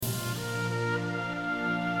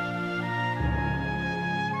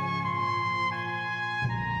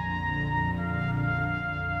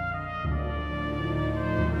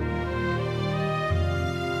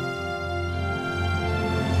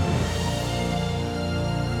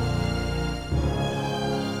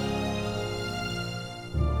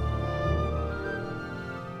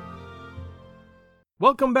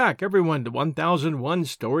Welcome back, everyone, to 1001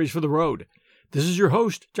 Stories for the Road. This is your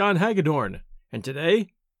host, John Hagedorn, and today,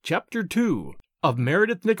 Chapter 2 of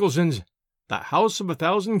Meredith Nicholson's The House of a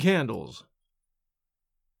Thousand Candles.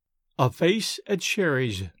 A Face at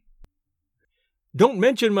Sherry's. "Don't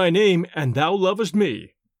mention my name, and thou lovest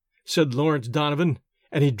me," said Lawrence Donovan,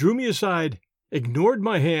 and he drew me aside, ignored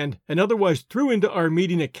my hand, and otherwise threw into our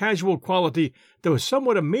meeting a casual quality that was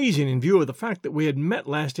somewhat amazing in view of the fact that we had met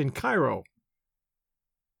last in Cairo.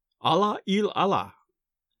 Allah il Allah.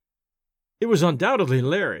 It was undoubtedly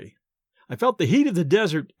Larry. I felt the heat of the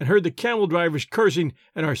desert and heard the camel drivers cursing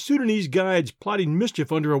and our Sudanese guides plotting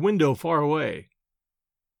mischief under a window far away.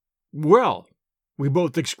 "Well," we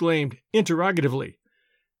both exclaimed interrogatively.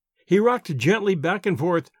 He rocked gently back and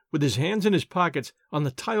forth with his hands in his pockets on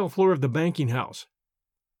the tile floor of the banking house.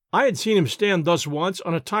 I had seen him stand thus once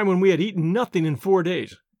on a time when we had eaten nothing in 4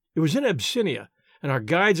 days. It was in Abyssinia, and our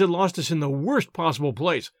guides had lost us in the worst possible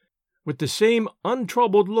place, with the same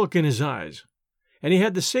untroubled look in his eyes. And he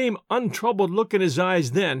had the same untroubled look in his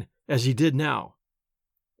eyes then as he did now.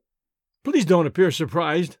 "Please don't appear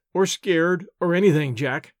surprised, or scared, or anything,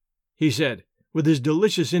 Jack," he said, with his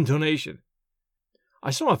delicious intonation. "I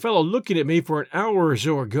saw a fellow looking at me for an hour or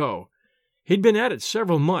so ago. He'd been at it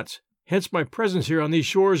several months, hence my presence here on these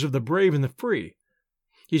shores of the brave and the free.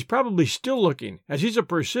 He's probably still looking, as he's a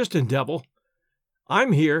persistent devil.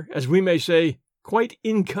 I'm here, as we may say, quite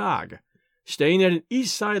incog, staying at an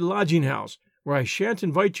East Side lodging house, where I shan't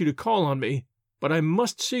invite you to call on me, but I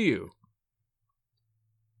must see you."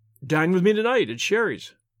 "Dine with me tonight at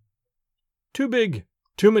Sherry's." "Too big,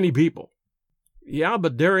 too many people." "Yeah,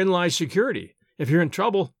 but therein lies security. If you're in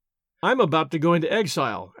trouble, I'm about to go into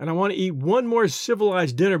exile, and I want to eat one more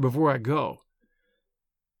civilized dinner before I go."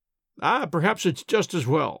 "Perhaps it's just as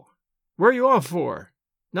well. Where are you off for?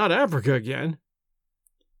 Not Africa again?"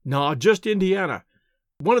 "No, just Indiana.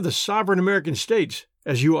 One of the sovereign American states,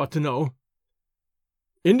 as you ought to know."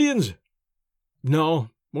 "Indians?" "No,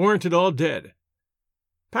 weren't it all dead."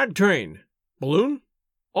 "Pack train? Balloon?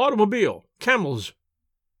 Automobile? Camels?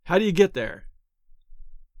 How do you get there?"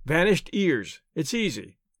 "Vanished ears. It's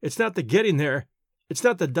easy. It's not the getting there. It's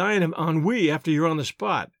not the dying of ennui after you're on the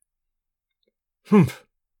spot." "Humph.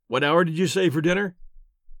 What hour did you say for dinner?"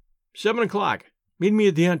 7 o'clock. Meet me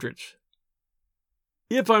at the entrance."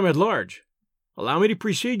 "If I'm at large, allow me to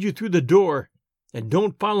precede you through the door, and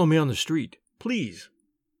don't follow me on the street, please."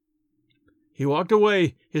 He walked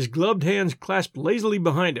away, his gloved hands clasped lazily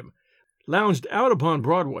behind him, lounged out upon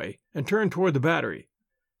Broadway, and turned toward the Battery.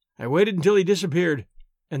 I waited until he disappeared,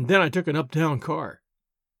 and then I took an uptown car.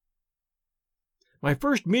 My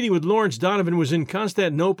first meeting with Lawrence Donovan was in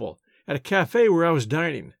Constantinople, at a cafe where I was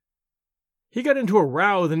dining. He got into a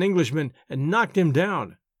row with an Englishman and knocked him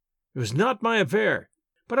down. It was not my affair,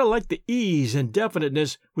 but I liked the ease and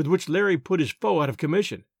definiteness with which Larry put his foe out of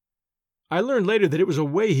commission. I learned later that it was a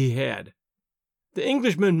way he had. The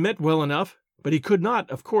Englishman meant well enough, but he could not,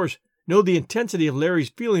 of course, know the intensity of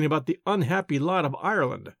Larry's feeling about the unhappy lot of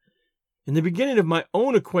Ireland. In the beginning of my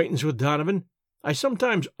own acquaintance with Donovan, I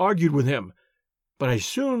sometimes argued with him, but I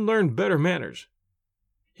soon learned better manners.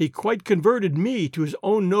 He quite converted me to his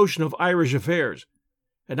own notion of Irish affairs,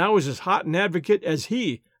 and I was as hot an advocate as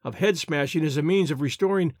he of head-smashing as a means of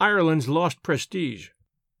restoring Ireland's lost prestige.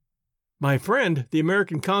 My friend, the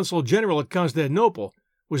American Consul General at Constantinople,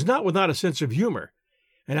 was not without a sense of humor,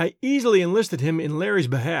 and I easily enlisted him in Larry's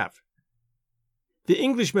behalf. The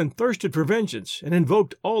Englishman thirsted for vengeance and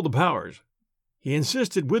invoked all the powers. He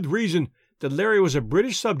insisted with reason that Larry was a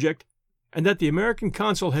British subject and that the American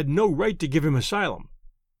consul had no right to give him asylum,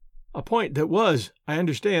 a point that was, I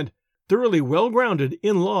understand, thoroughly well-grounded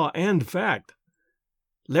in law and fact.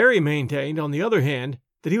 Larry maintained, on the other hand,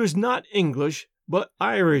 that he was not English, but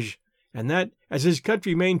Irish, and that, as his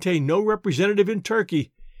country maintained no representative in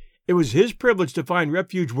Turkey, it was his privilege to find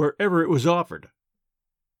refuge wherever it was offered.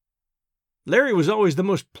 Larry was always the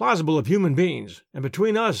most plausible of human beings, and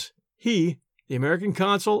between us, he, the American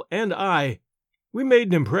consul, and I, we made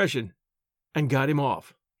an impression, and got him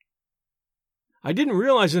off. I didn't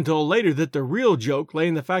realize until later that the real joke lay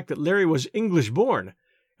in the fact that Larry was English-born,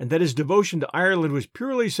 and that his devotion to Ireland was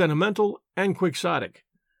purely sentimental and quixotic.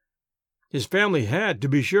 His family had, to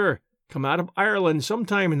be sure, come out of Ireland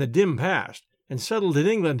sometime in the dim past, and settled in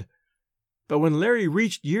England, but when Larry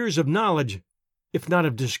reached years of knowledge, if not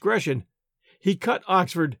of discretion, he cut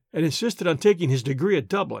Oxford and insisted on taking his degree at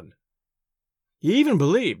Dublin. He even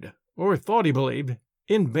believed, or thought he believed,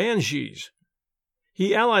 in banshees.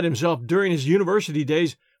 He allied himself during his university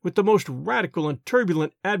days with the most radical and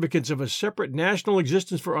turbulent advocates of a separate national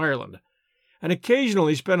existence for Ireland, and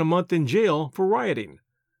occasionally spent a month in jail for rioting.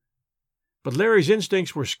 But Larry's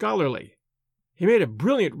instincts were scholarly. He made a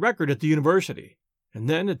brilliant record at the university, and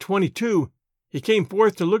then, at 22, he came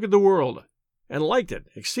forth to look at the world, and liked it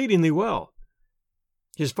exceedingly well.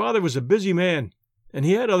 His father was a busy man, and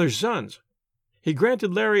he had other sons. He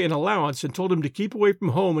granted Larry an allowance and told him to keep away from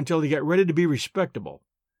home until he got ready to be respectable.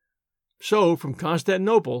 So, from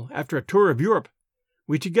Constantinople, after a tour of Europe,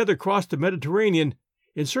 we together crossed the Mediterranean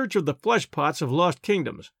in search of the flesh-pots of lost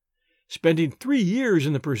kingdoms, spending 3 years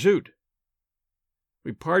in the pursuit.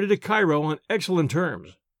 We parted at Cairo on excellent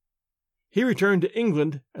terms. He returned to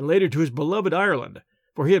England and later to his beloved Ireland,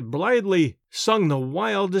 for he had blithely sung the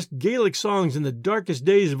wildest Gaelic songs in the darkest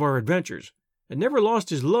days of our adventures, and never lost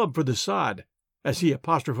his love for the sod, as he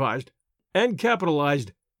apostrophized and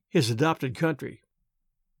capitalized his adopted country.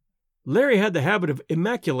 Larry had the habit of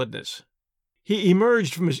immaculateness. He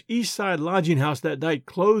emerged from his East Side lodging house that night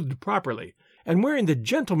clothed properly, and wearing the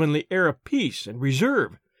gentlemanly air of peace and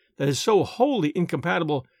reserve that is so wholly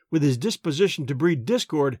incompatible with his disposition to breed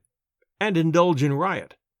discord and indulge in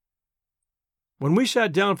riot. When we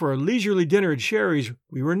sat down for a leisurely dinner at Sherry's,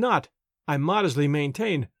 we were not, I modestly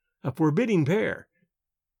maintain, a forbidding pair.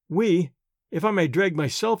 We, if I may drag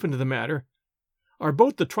myself into the matter, are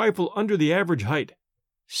both a trifle under the average height,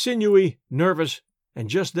 sinewy, nervous, and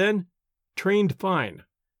just then, trained fine.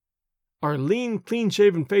 Our lean,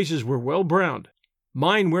 clean-shaven faces were well browned,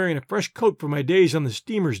 mine wearing a fresh coat from my days on the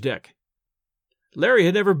steamer's deck. Larry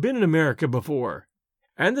had never been in America before,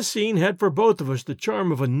 and the scene had for both of us the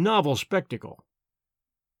charm of a novel spectacle.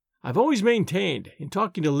 I've always maintained, in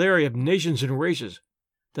talking to Larry of nations and races,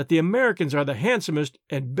 that the Americans are the handsomest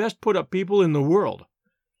and best put-up people in the world,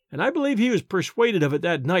 and I believe he was persuaded of it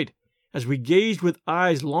that night as we gazed with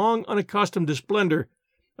eyes long unaccustomed to splendor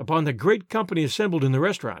upon the great company assembled in the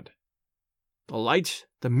restaurant. The lights,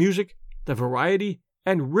 the music, the variety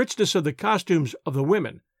and richness of the costumes of the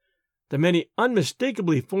women, the many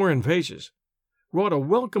unmistakably foreign faces, wrought a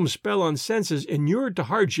welcome spell on senses inured to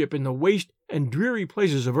hardship in the waste and dreary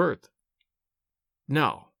places of earth.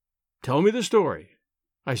 "Now, tell me the story,"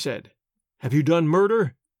 I said. "Have you done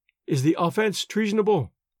murder? Is the offence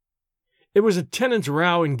treasonable?" "It was a tenants'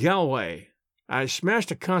 row in Galway. I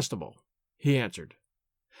smashed a constable," he answered.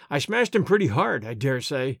 "I smashed him pretty hard, I dare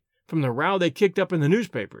say, from the row they kicked up in the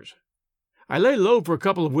newspapers. I lay low for a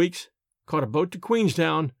couple of weeks, caught a boat to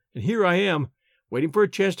Queenstown, and here I am, waiting for a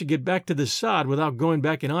chance to get back to the sod without going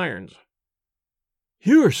back in irons."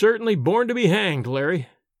 "You are certainly born to be hanged, Larry.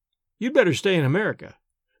 You'd better stay in America.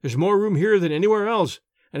 There's more room here than anywhere else,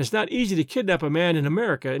 and it's not easy to kidnap a man in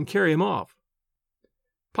America and carry him off."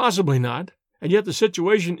 "Possibly not, and yet the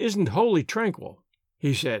situation isn't wholly tranquil,"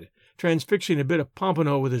 he said, transfixing a bit of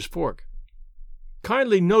pompano with his fork.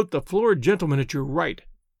 "Kindly note the florid gentleman at your right,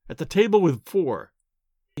 at the table with 4.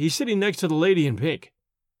 He's sitting next to the lady in pink.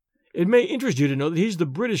 It may interest you to know that he's the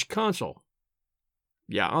British consul."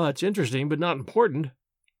 "Yeah, that's interesting, but not important."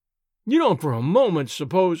 "You don't for a moment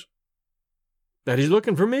suppose—" "That he's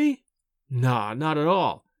looking for me? Nah, not at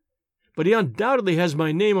all. But he undoubtedly has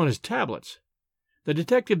my name on his tablets. The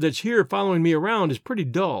detective that's here following me around is pretty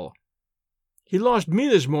dull. He lost me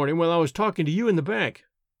this morning while I was talking to you in the bank.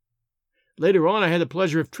 Later on I had the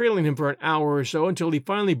pleasure of trailing him for an hour or so until he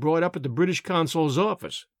finally brought up at the British consul's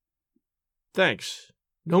office. Thanks.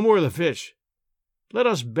 No more of the fish. Let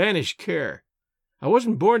us banish care. I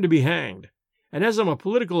wasn't born to be hanged, and as I'm a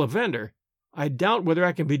political offender, I doubt whether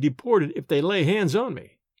I can be deported if they lay hands on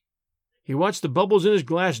me." He watched the bubbles in his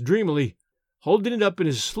glass dreamily, holding it up in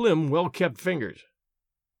his slim, well-kept fingers.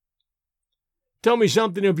 "Tell me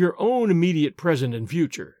something of your own immediate present and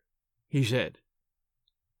future," he said.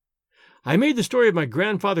 I made the story of my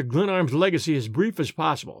grandfather Glenarm's legacy as brief as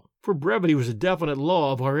possible, for brevity was a definite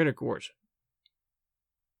law of our intercourse.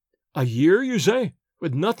 "A year, you say,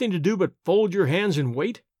 with nothing to do but fold your hands and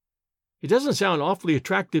wait? It doesn't sound awfully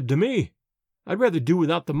attractive to me. I'd rather do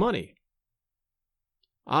without the money."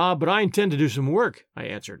 "Ah, but I intend to do some work," I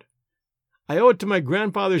answered. "I owe it to my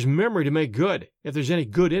grandfather's memory to make good, if there's any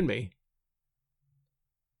good in me."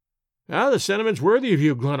 "The sentiment's worthy of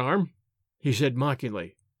you, Glenarm," he said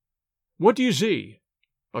mockingly. "What do you see?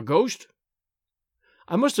 A ghost?"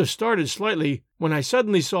 I must have started slightly when I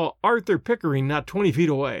suddenly saw Arthur Pickering not 20 feet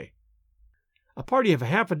away. A party of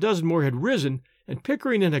half a dozen more had risen, and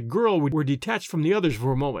Pickering and a girl were detached from the others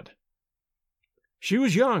for a moment. She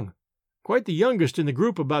was young, quite the youngest in the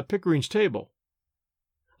group about Pickering's table.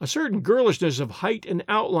 A certain girlishness of height and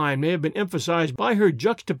outline may have been emphasized by her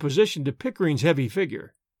juxtaposition to Pickering's heavy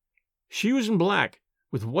figure. She was in black,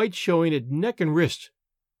 with white showing at neck and wrists,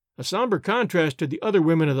 a somber contrast to the other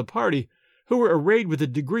women of the party, who were arrayed with a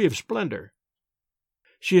degree of splendor.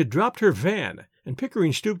 She had dropped her fan, and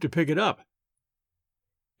Pickering stooped to pick it up,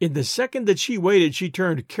 In the second that she waited, she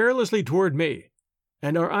turned carelessly toward me,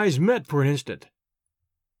 and our eyes met for an instant.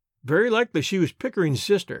 Very likely she was Pickering's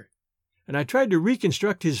sister, and I tried to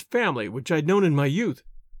reconstruct his family, which I'd known in my youth,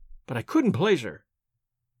 but I couldn't place her.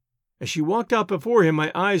 As she walked out before him,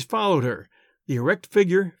 my eyes followed her, the erect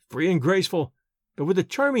figure, free and graceful, but with a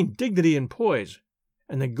charming dignity and poise,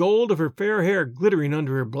 and the gold of her fair hair glittering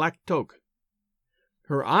under her black toque.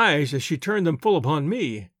 Her eyes, as she turned them full upon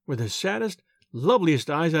me, were the saddest, loveliest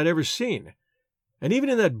eyes I'd ever seen, and even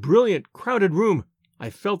in that brilliant, crowded room I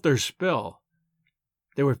felt their spell.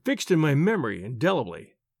 They were fixed in my memory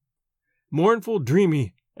indelibly. Mournful,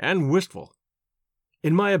 dreamy, and wistful.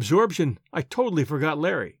 In my absorption, I totally forgot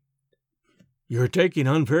Larry. "You're taking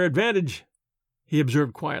unfair advantage," he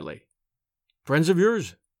observed quietly. "Friends of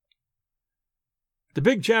yours?" "The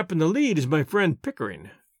big chap in the lead is my friend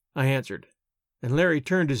Pickering," I answered, and Larry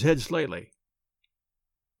turned his head slightly.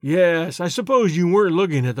 "Yes, I suppose you weren't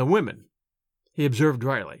looking at the women," he observed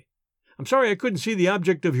dryly. "I'm sorry I couldn't see the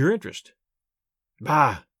object of your interest."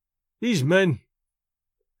 "Bah! These men—"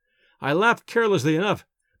 I laughed carelessly enough,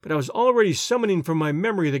 but I was already summoning from my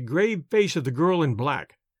memory the grave face of the girl in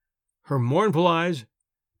black, her mournful eyes,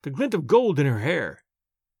 the glint of gold in her hair.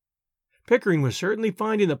 Pickering was certainly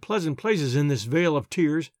finding the pleasant places in this vale of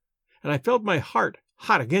tears, and I felt my heart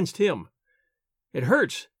hot against him. It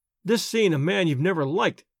hurts, this seeing a man you've never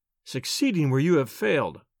liked succeeding where you have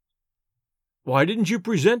failed. "Why didn't you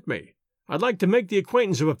present me? I'd like to make the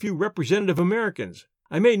acquaintance of a few representative Americans.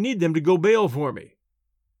 I may need them to go bail for me."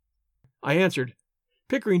 I answered,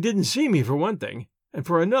 "Pickering didn't see me for one thing, and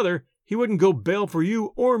for another, he wouldn't go bail for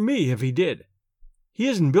you or me if he did. He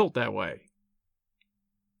isn't built that way."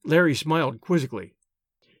 Larry smiled quizzically.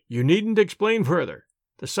 "You needn't explain further.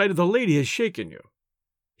 The sight of the lady has shaken you.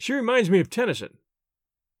 She reminds me of Tennyson.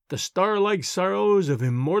 The star-like sorrows of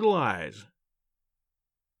immortal eyes.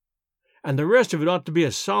 And the rest of it ought to be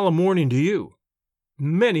a solemn warning to you.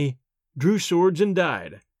 Many drew swords and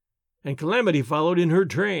died, and calamity followed in her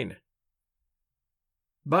train."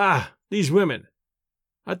 "Bah! These women!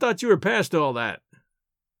 I thought you were past all that."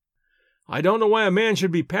 "I don't know why a man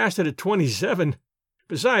should be past it at 27.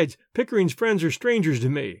 Besides, Pickering's friends are strangers to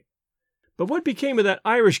me. But what became of that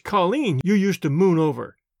Irish Colleen you used to moon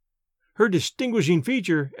over? Her distinguishing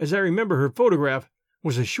feature, as I remember her photograph,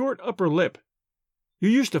 was a short upper lip. You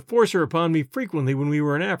used to force her upon me frequently when we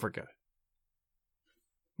were in Africa."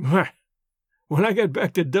 "When I got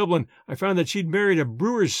back to Dublin, I found that she'd married a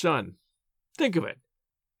brewer's son. Think of it!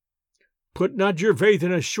 Put not your faith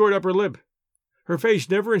in a short upper lip. Her face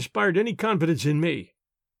never inspired any confidence in me.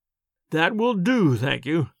 That will do, thank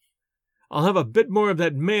you. I'll have a bit more of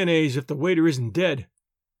that mayonnaise if the waiter isn't dead.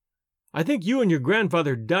 I think you and your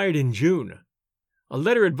grandfather died in June. A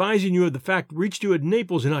letter advising you of the fact reached you at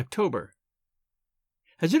Naples in October.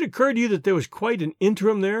 Has it occurred to you that there was quite an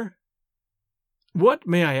interim there? What,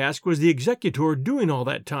 may I ask, was the executor doing all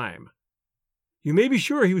that time? You may be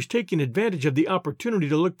sure he was taking advantage of the opportunity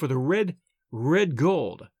to look for the red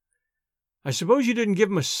gold. I suppose you didn't give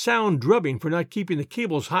him a sound drubbing for not keeping the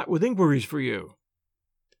cables hot with inquiries for you."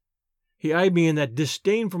 He eyed me in that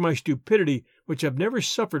disdain for my stupidity which I've never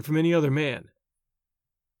suffered from any other man.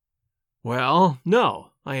 "Well,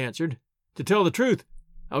 no," I answered. "To tell the truth,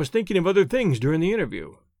 I was thinking of other things during the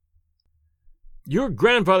interview." "Your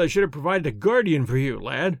grandfather should have provided a guardian for you,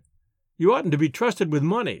 lad. You oughtn't to be trusted with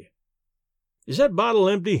money. Is that bottle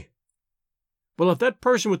empty? Well, if that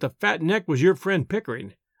person with the fat neck was your friend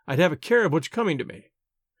Pickering, I'd have a care of what's coming to me.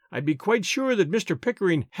 I'd be quite sure that Mr.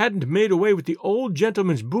 Pickering hadn't made away with the old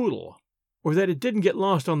gentleman's boodle, or that it didn't get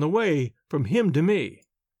lost on the way from him to me.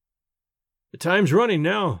 The time's running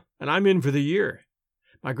now, and I'm in for the year.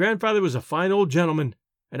 My grandfather was a fine old gentleman,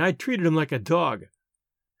 and I treated him like a dog.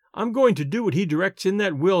 I'm going to do what he directs in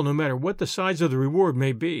that will, no matter what the size of the reward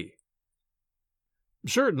may be."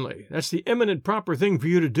 "Certainly, that's the eminent proper thing for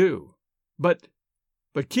you to do. But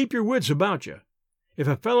keep your wits about you. If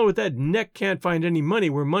a fellow with that neck can't find any money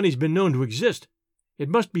where money's been known to exist, it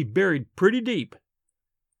must be buried pretty deep.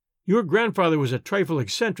 Your grandfather was a trifle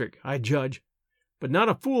eccentric, I judge, but not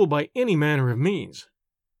a fool by any manner of means.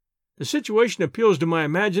 The situation appeals to my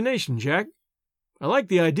imagination, Jack. I like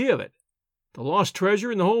the idea of it. The lost treasure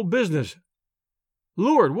and the whole business.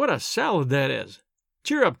 Lord, what a salad that is!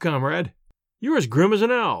 Cheer up, comrade. You're as grim as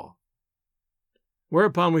an owl."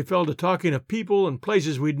 Whereupon we fell to talking of people and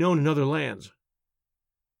places we'd known in other lands.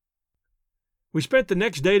 We spent the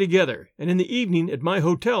next day together, and in the evening at my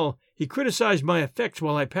hotel he criticized my effects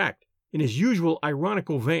while I packed, in his usual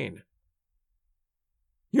ironical vein.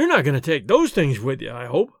 "You're not going to take those things with you, I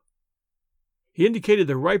hope?" He indicated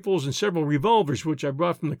the rifles and several revolvers which I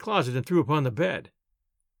brought from the closet and threw upon the bed.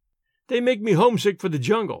 They make me homesick for the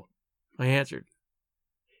jungle, I answered.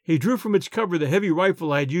 He drew from its cover the heavy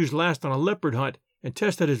rifle I had used last on a leopard hunt and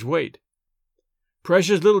tested its weight.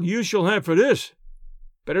 Precious little use you'll have for this.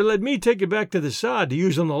 Better let me take it back to the sod to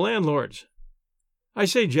use on the landlords. I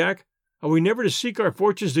say, Jack, are we never to seek our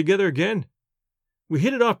fortunes together again? We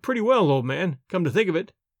hit it off pretty well, old man, come to think of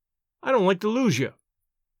it. I don't like to lose you.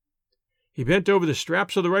 He bent over the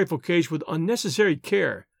straps of the rifle case with unnecessary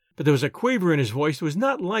care, but there was a quaver in his voice that was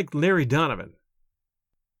not like Larry Donovan.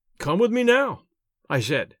 Come with me now, I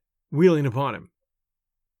said, wheeling upon him.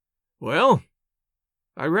 Well,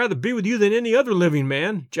 I'd rather be with you than any other living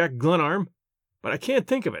man, Jack Glenarm, but I can't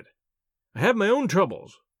think of it. I have my own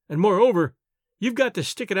troubles, and moreover, you've got to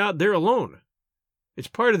stick it out there alone. It's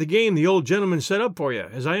part of the game the old gentleman set up for you,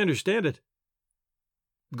 as I understand it.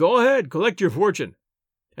 Go ahead, collect your fortune,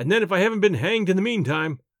 and then if I haven't been hanged in the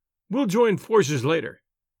meantime, we'll join forces later.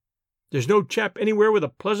 There's no chap anywhere with a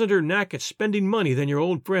pleasanter knack at spending money than your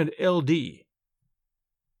old friend L.D.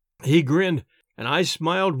 He grinned, and I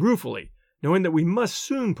smiled ruefully, knowing that we must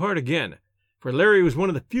soon part again, for Larry was one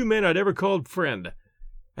of the few men I'd ever called friend,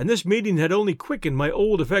 and this meeting had only quickened my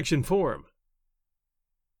old affection for him.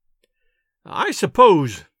 I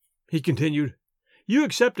suppose, he continued, you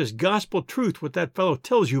accept as gospel truth what that fellow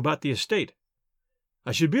tells you about the estate.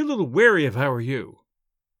 I should be a little wary if I were you.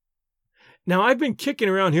 Now, I've been kicking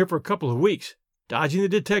around here for a couple of weeks, dodging the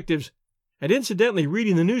detectives, and incidentally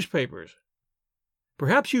reading the newspapers.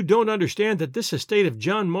 Perhaps you don't understand that this estate of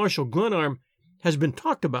John Marshall Glenarm has been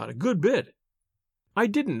talked about a good bit. I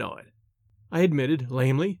didn't know it, I admitted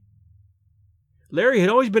lamely. Larry had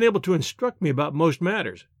always been able to instruct me about most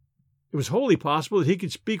matters. It was wholly possible that he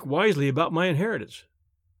could speak wisely about my inheritance.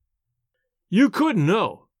 You couldn't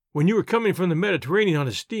know when you were coming from the Mediterranean on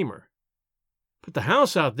a steamer. But the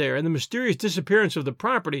house out there and the mysterious disappearance of the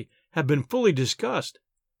property have been fully discussed.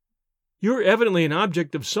 You're evidently an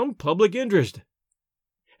object of some public interest.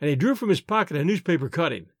 And he drew from his pocket a newspaper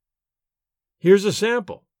cutting. Here's a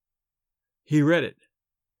sample. He read it.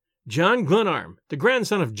 John Glenarm, the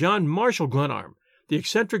grandson of John Marshall Glenarm, the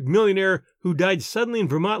eccentric millionaire who died suddenly in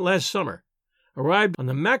Vermont last summer, arrived on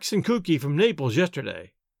the Maxinkuki from Naples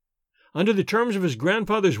yesterday. Under the terms of his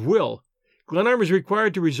grandfather's will, Glenarm is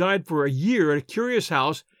required to reside for a year at a curious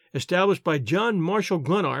house established by John Marshall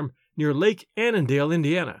Glenarm near Lake Annandale,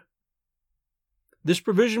 Indiana. This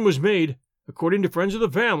provision was made, according to friends of the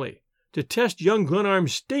family, to test young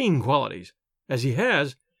Glenarm's staying qualities, as he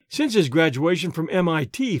has, since his graduation from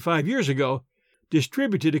MIT 5 years ago,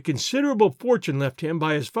 distributed a considerable fortune left him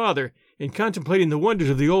by his father in contemplating the wonders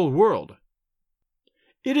of the old world.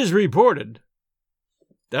 It is reported.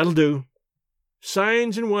 That'll do.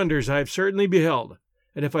 Signs and wonders I have certainly beheld,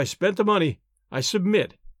 and if I spent the money, I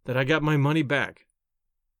submit that I got my money back.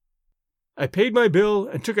 I paid my bill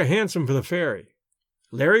and took a hansom for the ferry,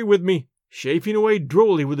 Larry with me, chafing away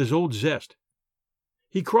drolly with his old zest.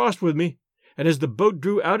 He crossed with me, and as the boat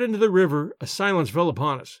drew out into the river, a silence fell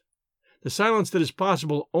upon us, the silence that is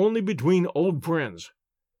possible only between old friends.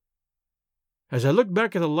 As I looked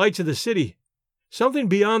back at the lights of the city, something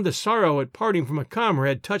beyond the sorrow at parting from a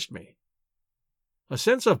comrade touched me. A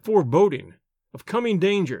sense of foreboding, of coming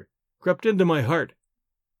danger, crept into my heart.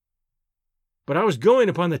 But I was going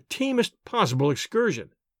upon the tamest possible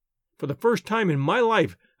excursion. For the first time in my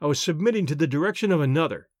life, I was submitting to the direction of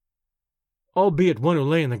another, albeit one who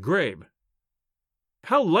lay in the grave.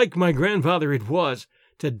 How like my grandfather it was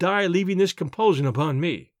to die leaving this compulsion upon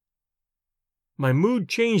me. My mood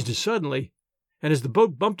changed suddenly, and as the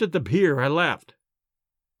boat bumped at the pier, I laughed.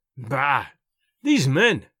 Bah! These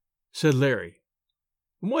men, said Larry.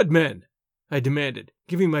 What men? I demanded,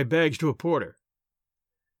 giving my bags to a porter.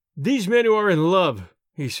 These men who are in love,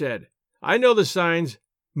 he said. I know the signs: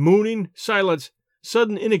 mooning, silence,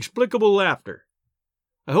 sudden inexplicable laughter.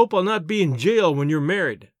 I hope I'll not be in jail when you're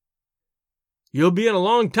married. You'll be in a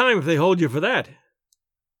long time if they hold you for that.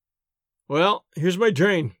 Well, here's my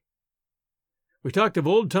train. We talked of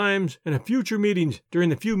old times and of future meetings during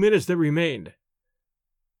the few minutes that remained.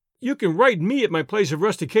 You can write me at my place of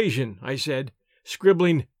rustication, I said,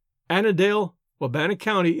 scribbling Annandale, Wabana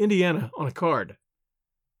County, Indiana, on a card.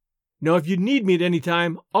 Now, if you need me at any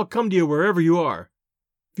time, I'll come to you wherever you are.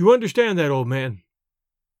 You understand that, old man.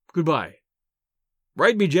 Goodbye.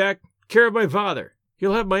 Write me, Jack, care of my father.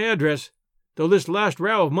 He'll have my address, though this last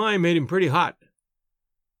row of mine made him pretty hot.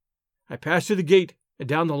 I passed through the gate and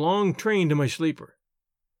down the long train to my sleeper.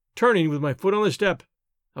 Turning with my foot on the step,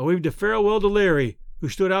 I waved a farewell to Larry, who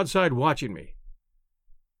stood outside watching me.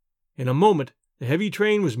 In a moment, the heavy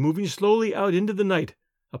train was moving slowly out into the night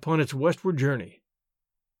upon its westward journey.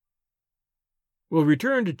 We'll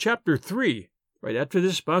return to Chapter 3 right after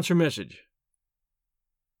this sponsor message.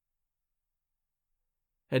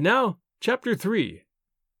 And now, Chapter 3.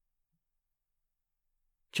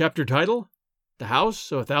 Chapter title, The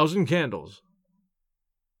House of 1,000 Candles.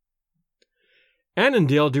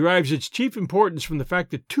 Annandale derives its chief importance from the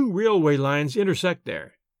fact that two railway lines intersect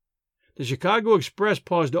there. The Chicago Express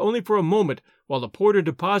paused only for a moment while the porter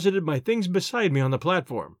deposited my things beside me on the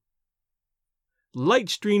platform. Light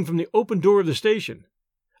streamed from the open door of the station.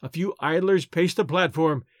 A few idlers paced the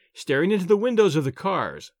platform, staring into the windows of the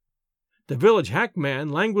cars. The village hackman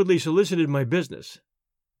languidly solicited my business.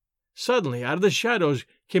 Suddenly, out of the shadows,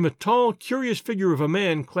 came a tall, curious figure of a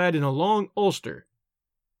man clad in a long ulster.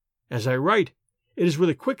 As I write, it is with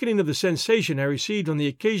a quickening of the sensation I received on the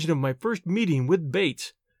occasion of my first meeting with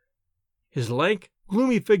Bates. His lank,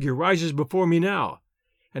 gloomy figure rises before me now,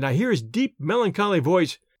 and I hear his deep, melancholy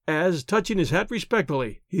voice as, touching his hat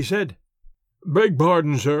respectfully, he said, "Beg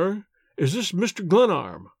pardon, sir. Is this Mr.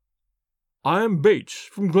 Glenarm? I am Bates,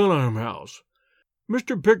 from Glenarm House.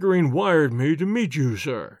 Mr. Pickering wired me to meet you,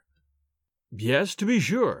 sir." "Yes, to be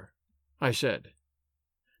sure," I said.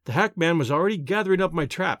 The hackman was already gathering up my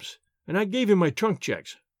traps, and I gave him my trunk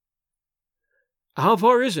checks. "How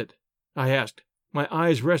far is it?" I asked, my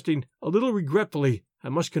eyes resting, a little regretfully, I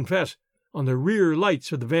must confess, on the rear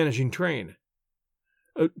lights of the vanishing train.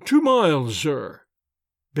 2 miles, sir,"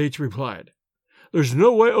 Bates replied. "There's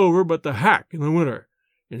no way over but the hack in the winter.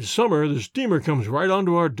 In summer, the steamer comes right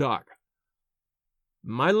onto our dock."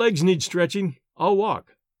 "My legs need stretching. I'll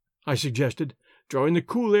walk," I suggested, drawing the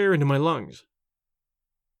cool air into my lungs.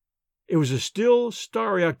 It was a still,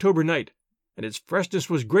 starry October night, and its freshness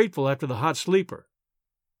was grateful after the hot sleeper.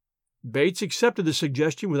 Bates accepted the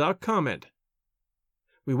suggestion without comment.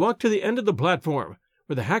 We walked to the end of the platform,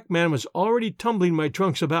 where the hackman was already tumbling my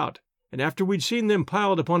trunks about, and after we'd seen them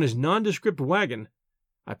piled upon his nondescript wagon,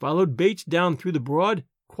 I followed Bates down through the broad,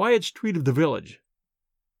 quiet street of the village.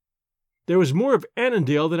 There was more of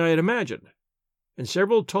Annandale than I had imagined, and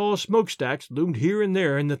several tall smokestacks loomed here and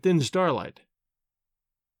there in the thin starlight.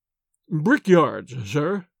 "Brickyards,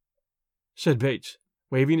 sir," said Bates,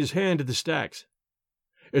 waving his hand to the stacks.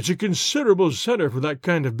 "It's a considerable center for that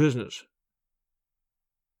kind of business."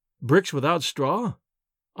 "Bricks without straw?"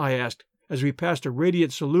 I asked, as we passed a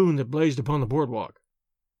radiant saloon that blazed upon the boardwalk.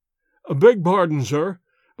 "Beg pardon, sir,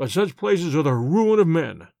 but such places are the ruin of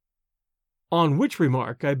men." On which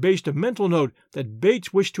remark I based a mental note that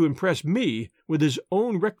Bates wished to impress me with his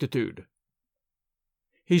own rectitude.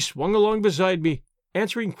 He swung along beside me,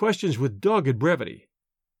 answering questions with dogged brevity.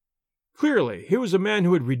 Clearly, here was a man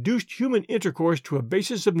who had reduced human intercourse to a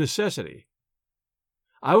basis of necessity.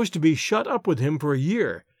 I was to be shut up with him for a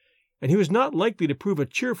year, and he was not likely to prove a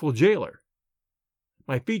cheerful jailer.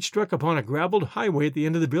 My feet struck upon a gravelled highway at the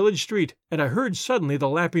end of the village street, and I heard suddenly the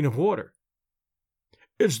lapping of water.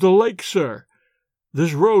 "It's the lake, sir.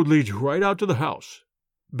 This road leads right out to the house,"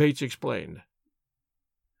 Bates explained.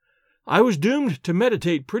 I was doomed to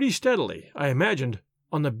meditate pretty steadily, I imagined,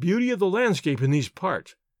 on the beauty of the landscape in these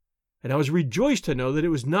parts, and I was rejoiced to know that it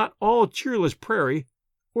was not all cheerless prairie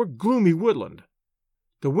or gloomy woodland.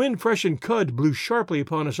 The wind freshened cud blew sharply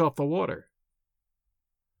upon us off the water.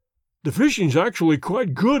 "The fishing's actually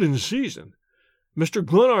quite good in season. Mr.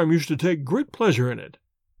 Glenarm used to take great pleasure in it."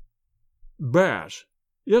 "Bass?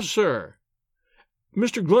 Yes, sir.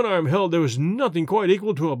 Mr. Glenarm held there was nothing quite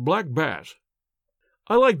equal to a black bass."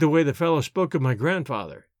 I liked the way the fellow spoke of my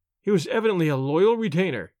grandfather. He was evidently a loyal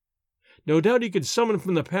retainer. No doubt he could summon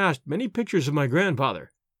from the past many pictures of my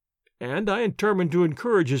grandfather, and I determined to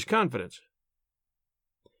encourage his confidence.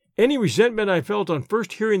 Any resentment I felt on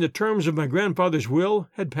first hearing the terms of my grandfather's will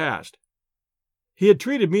had passed. He had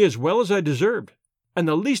treated me as well as I deserved, and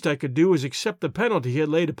the least I could do was accept the penalty he had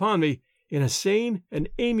laid upon me in a sane and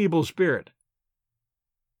amiable spirit.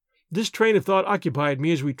 This train of thought occupied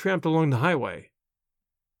me as we tramped along the highway.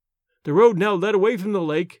 The road now led away from the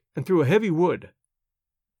lake and through a heavy wood.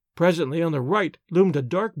 Presently on the right loomed a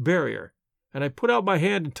dark barrier, and I put out my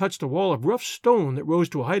hand and touched a wall of rough stone that rose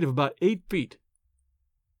to a height of about 8 feet.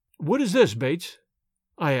 "What is this, Bates?"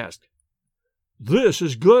 I asked. "This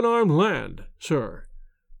is Glenarm land, sir.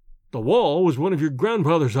 The wall was one of your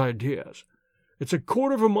grandfather's ideas. It's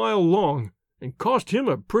 1/4 of a mile long, and cost him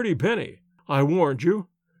a pretty penny, I warned you.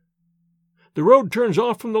 The road turns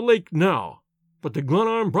off from the lake now, but the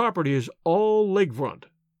Glenarm property is all lakefront."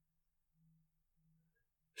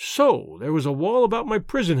 So there was a wall about my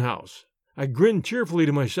prison house. I grinned cheerfully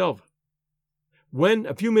to myself. When,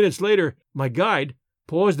 a few minutes later, my guide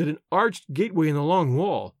paused at an arched gateway in the long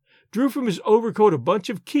wall, drew from his overcoat a bunch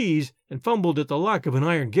of keys, and fumbled at the lock of an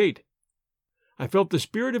iron gate, I felt the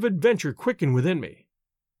spirit of adventure quicken within me.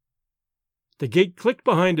 The gate clicked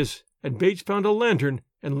behind us, and Bates found a lantern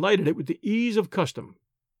and lighted it with the ease of custom.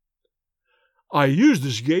 "I use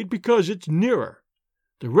this gate because it's nearer.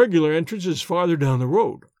 The regular entrance is farther down the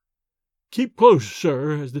road. Keep close,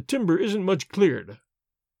 sir, as the timber isn't much cleared."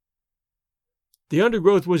 The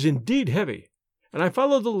undergrowth was indeed heavy, and I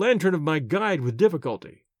followed the lantern of my guide with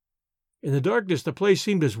difficulty. In the darkness the place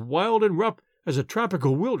seemed as wild and rough as a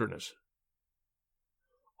tropical wilderness.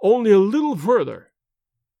 "Only a little further,"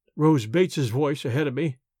 rose Bates's voice ahead of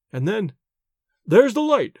me, and then, "There's the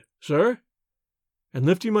light, sir." And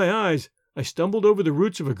lifting my eyes, I stumbled over the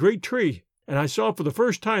roots of a great tree, and I saw for the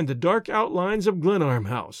first time the dark outlines of Glenarm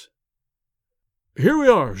House. "Here we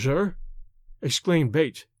are, sir," exclaimed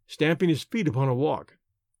Bates, stamping his feet upon a walk.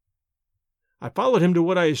 I followed him to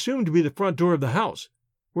what I assumed to be the front door of the house,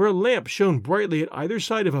 where a lamp shone brightly at either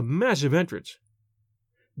side of a massive entrance.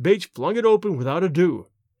 Bates flung it open without ado,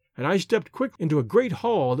 and I stepped quickly into a great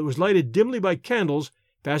hall that was lighted dimly by candles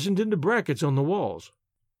fastened into brackets on the walls.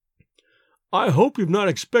 "I hope you've not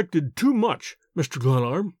expected too much, Mr.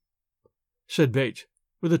 Glenarm," said Bates,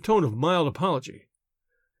 with a tone of mild apology.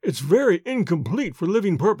 "It's very incomplete for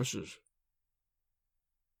living purposes."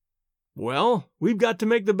 "Well, we've got to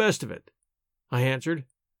make the best of it," I answered,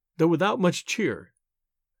 though without much cheer.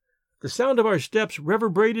 The sound of our steps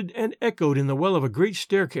reverberated and echoed in the well of a great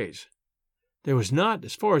staircase. There was not,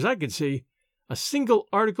 as far as I could see, a single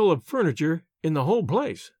article of furniture in the whole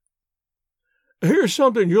place. "Here's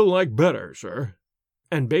something you'll like better, sir,"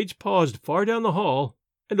 and Bates paused far down the hall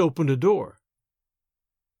and opened a door.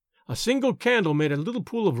 A single candle made a little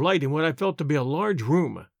pool of light in what I felt to be a large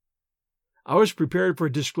room. I was prepared for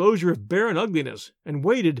a disclosure of barren ugliness, and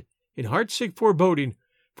waited, in heartsick foreboding,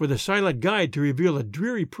 for the silent guide to reveal a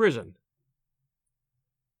dreary prison.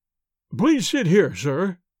 "Please sit here,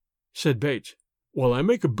 sir," said Bates, "while I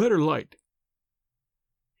make a better light."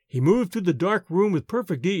 He moved through the dark room with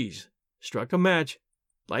perfect ease, struck a match,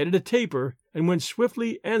 lighted a taper, and went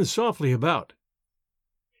swiftly and softly about.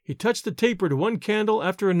 He touched the taper to one candle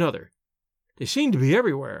after another. They seemed to be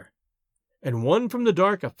everywhere, and won from the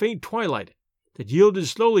dark a faint twilight that yielded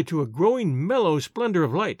slowly to a growing mellow splendor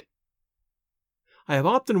of light. I have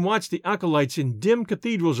often watched the acolytes in dim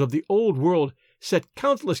cathedrals of the old world set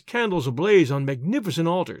countless candles ablaze on magnificent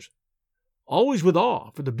altars, always with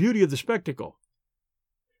awe for the beauty of the spectacle.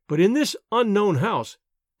 But in this unknown house,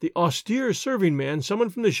 the austere serving man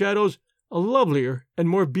summoned from the shadows a lovelier and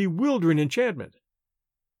more bewildering enchantment.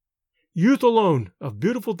 Youth alone, of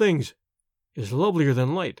beautiful things, is lovelier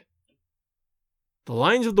than light. The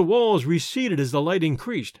lines of the walls receded as the light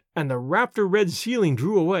increased, and the rafter-red ceiling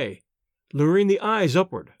drew away, luring the eyes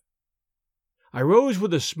upward. I rose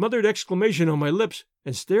with a smothered exclamation on my lips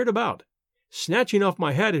and stared about, snatching off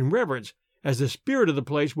my hat in reverence as the spirit of the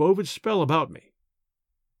place wove its spell about me.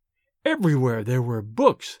 Everywhere there were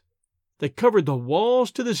books. They covered the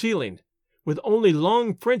walls to the ceiling, with only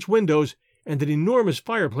long French windows and an enormous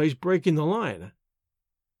fireplace breaking the line.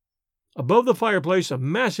 Above the fireplace, a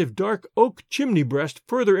massive dark oak chimney breast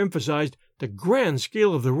further emphasized the grand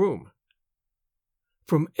scale of the room.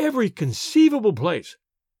 From every conceivable place,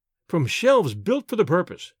 from shelves built for the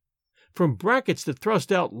purpose, from brackets that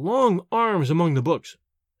thrust out long arms among the books,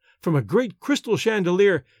 from a great crystal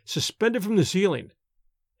chandelier suspended from the ceiling,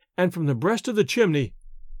 and from the breast of the chimney,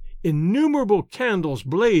 innumerable candles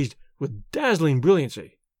blazed with dazzling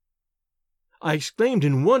brilliancy. I exclaimed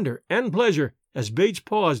in wonder and pleasure as Bates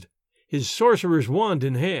paused, his sorcerer's wand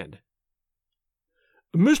in hand.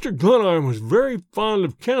 "Mr. Glenarm was very fond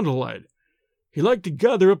of candlelight. He liked to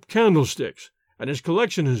gather up candlesticks, and his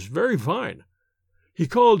collection is very fine. He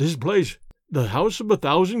called his place the House of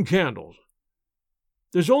 1,000 Candles.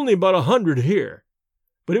 There's only about 100 here,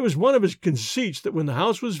 but it was one of his conceits that when the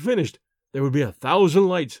house was finished there would be 1,000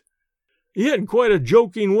 lights. He had quite a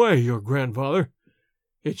joking way, your grandfather.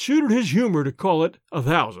 It suited his humor to call it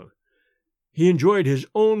 1,000. He enjoyed his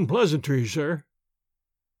own pleasantries, sir."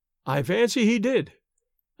 "I fancy he did,"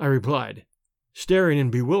 I replied, staring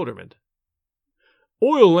in bewilderment.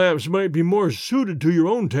 "Oil lamps might be more suited to your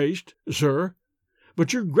own taste, sir,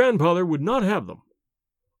 but your grandfather would not have them.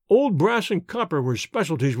 Old brass and copper were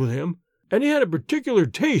specialties with him, and he had a particular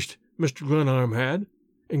taste, Mr. Glenarm had,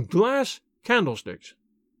 in glass candlesticks.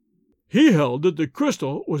 He held that the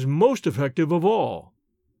crystal was most effective of all.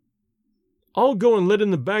 I'll go and let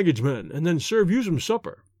in the baggage men, and then serve you some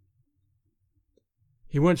supper."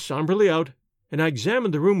 He went somberly out, and I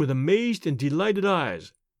examined the room with amazed and delighted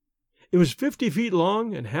eyes. It was 50 feet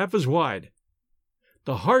long and half as wide.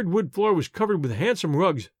 The hardwood floor was covered with handsome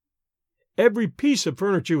rugs. Every piece of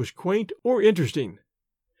furniture was quaint or interesting.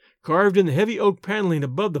 Carved in the heavy oak paneling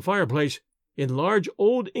above the fireplace, in large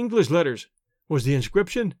old English letters, was the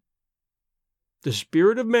inscription, "The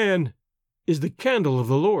spirit of man is the candle of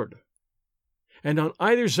the Lord." And on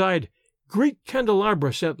either side, great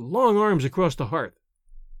candelabra set long arms across the hearth.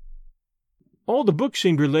 All the books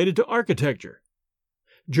seemed related to architecture.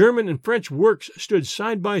 German and French works stood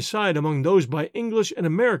side by side among those by English and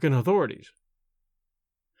American authorities.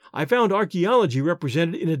 I found archaeology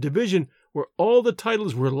represented in a division where all the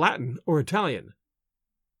titles were Latin or Italian.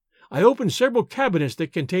 I opened several cabinets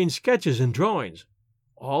that contained sketches and drawings,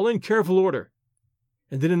 all in careful order,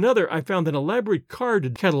 and in another I found an elaborate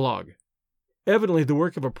card catalogue, evidently the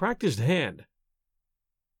work of a practiced hand.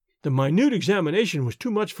 The minute examination was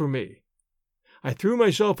too much for me. I threw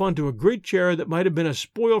myself onto a great chair that might have been a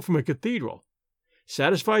spoil from a cathedral,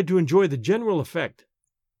 satisfied to enjoy the general effect.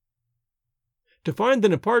 To find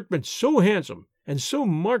an apartment so handsome and so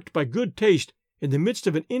marked by good taste in the midst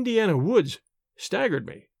of an Indiana woods staggered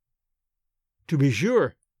me. To be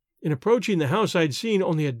sure, in approaching the house I had seen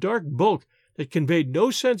only a dark bulk that conveyed no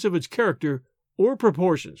sense of its character or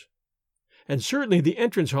proportions, and certainly the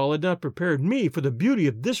entrance hall had not prepared me for the beauty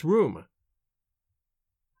of this room.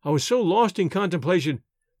 I was so lost in contemplation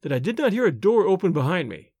that I did not hear a door open behind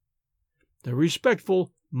me. The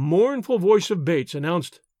respectful, mournful voice of Bates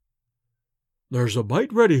announced, "There's a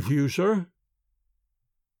bite ready for you, sir."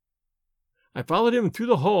 I followed him through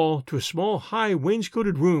the hall to a small, high,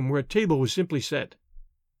 wainscoted room where a table was simply set.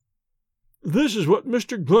 "This is what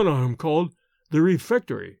Mr. Glenarm called the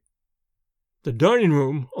refectory. The dining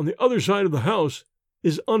room, on the other side of the house,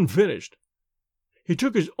 is unfinished. He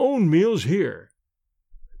took his own meals here.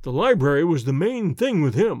 The library was the main thing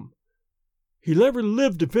with him. He never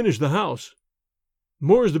lived to finish the house.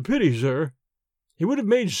 More's the pity, sir. He would have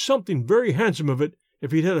made something very handsome of it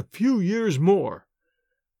if he'd had a few years more.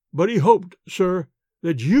 But he hoped, sir,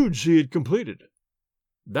 that you'd see it completed.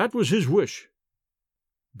 That was his wish."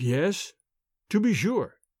 "Yes, to be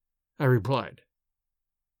sure," I replied.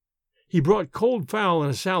 He brought cold fowl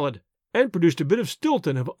and a salad, and produced a bit of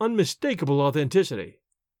Stilton of unmistakable authenticity.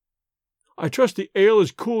 "I trust the ale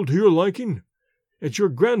is cool to your liking. It's your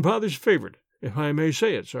grandfather's favorite, if I may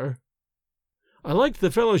say it, sir." I liked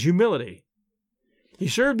the fellow's humility. He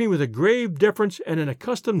served me with a grave deference and an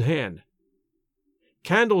accustomed hand.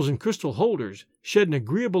 Candles in crystal holders shed an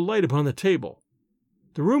agreeable light upon the table.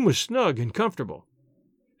 The room was snug and comfortable,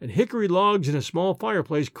 and hickory logs in a small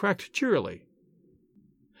fireplace cracked cheerily.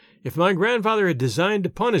 If my grandfather had designed to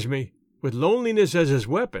punish me, with loneliness as his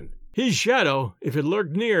weapon, his shadow, if it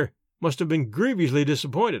lurked near, must have been grievously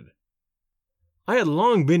disappointed. I had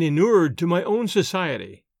long been inured to my own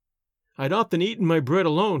society. I had often eaten my bread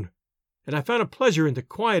alone, and I found a pleasure in the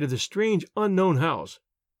quiet of the strange unknown house.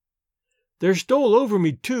 There stole over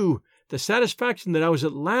me, too, the satisfaction that I was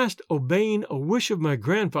at last obeying a wish of my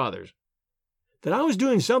grandfather's, that I was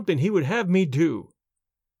doing something he would have me do.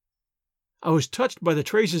 I was touched by the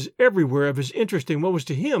traces everywhere of his interest in what was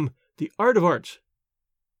to him the art of arts.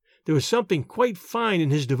 There was something quite fine in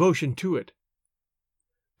his devotion to it.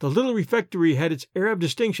 The little refectory had its air of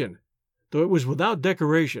distinction, though it was without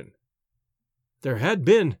decoration. There had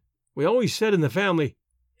been, we always said in the family,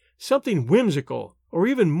 something whimsical or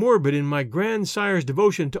even morbid in my grandsire's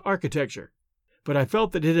devotion to architecture, but I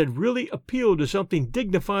felt that it had really appealed to something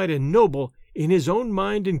dignified and noble in his own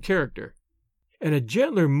mind and character, and a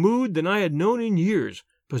gentler mood than I had known in years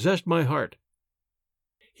possessed my heart.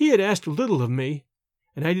 He had asked little of me,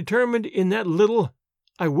 and I determined in that little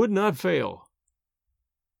I would not fail.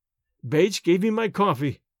 Bates gave me my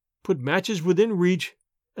coffee, put matches within reach,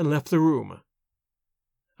 and left the room.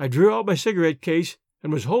 I drew out my cigarette case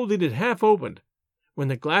and was holding it half opened, when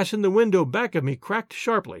the glass in the window back of me cracked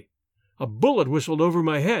sharply. A bullet whistled over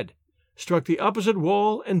my head, struck the opposite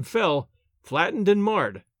wall, and fell, flattened and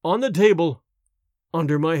marred, on the table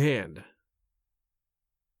under my hand.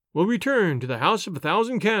 We'll return to the House of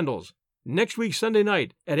 1,000 Candles next week Sunday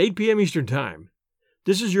night at 8 p.m. Eastern Time.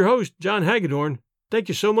 This is your host, John Hagedorn. Thank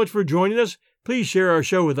you so much for joining us. Please share our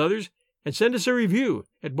show with others and send us a review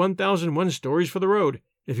at 1001 Stories for the Road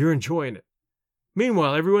if you're enjoying it.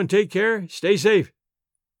 Meanwhile, everyone take care, stay safe,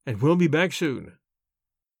 and we'll be back soon.